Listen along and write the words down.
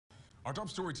Our top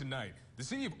story tonight, the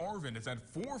city of Arvin has had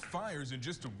 4 fires in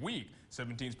just a week.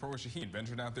 17's Perla Shaheen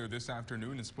ventured out there this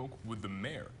afternoon and spoke with the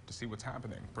mayor to see what's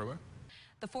happening. Perla?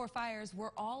 The 4 fires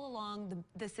were all along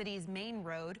the city's main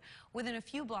road, within a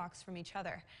few blocks from each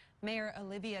other. Mayor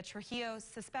Olivia Trujillo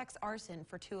suspects arson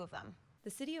for 2 of them.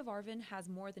 The city of Arvin has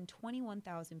more than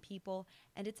 21,000 people,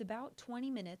 and it's about 20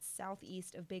 minutes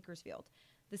southeast of Bakersfield.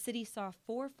 The city saw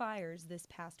 4 fires this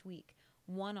past week,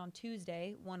 1 on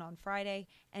Tuesday, 1 on Friday,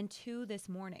 and 2 this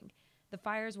morning. The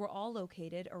fires were all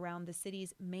located around the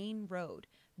city's main road,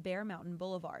 Bear Mountain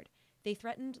Boulevard. They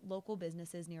threatened local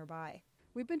businesses nearby.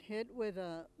 We've been hit with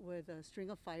a string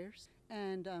of fires,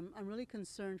 and I'm really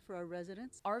concerned for our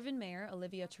residents. Arvin Mayor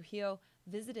Olivia Trujillo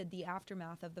visited the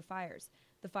aftermath of the fires.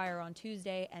 The fire on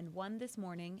Tuesday and one this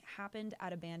morning happened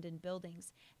at abandoned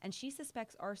buildings, and she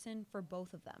suspects arson for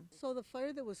both of them. So the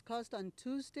fire that was caused on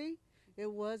Tuesday, it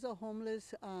was a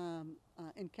homeless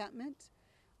encampment.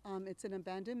 It's an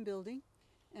abandoned building,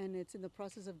 and it's in the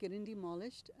process of getting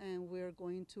demolished, and we're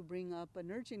going to bring up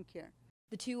an urgent care.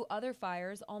 The 2 other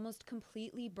fires almost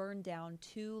completely burned down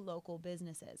 2 local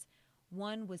businesses.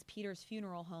 One was Peter's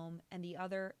Funeral Home and the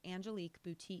other Angelique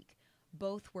Boutique.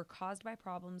 Both were caused by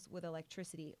problems with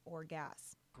electricity or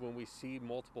gas. When we see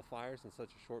multiple fires in such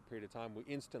a short period of time,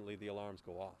 the alarms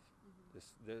go off.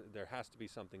 There has to be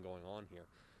something going on here.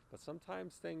 But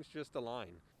sometimes things just align.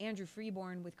 Andrew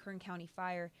Freeborn with Kern County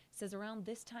Fire says around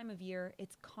this time of year,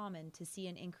 it's common to see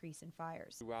an increase in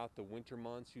fires. Throughout the winter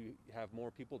months, you have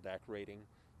more people decorating.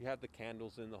 You have the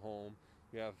candles in the home.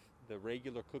 You have the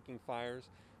regular cooking fires.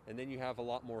 And then you have a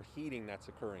lot more heating that's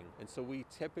occurring. And so we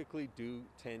typically do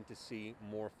tend to see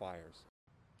more fires.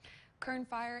 Kern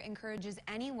Fire encourages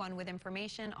anyone with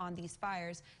information on these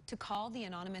fires to call the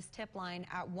anonymous tip line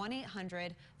at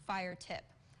 1-800-FIRE-TIP.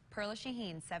 Perla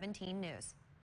Shaheen, 17 News.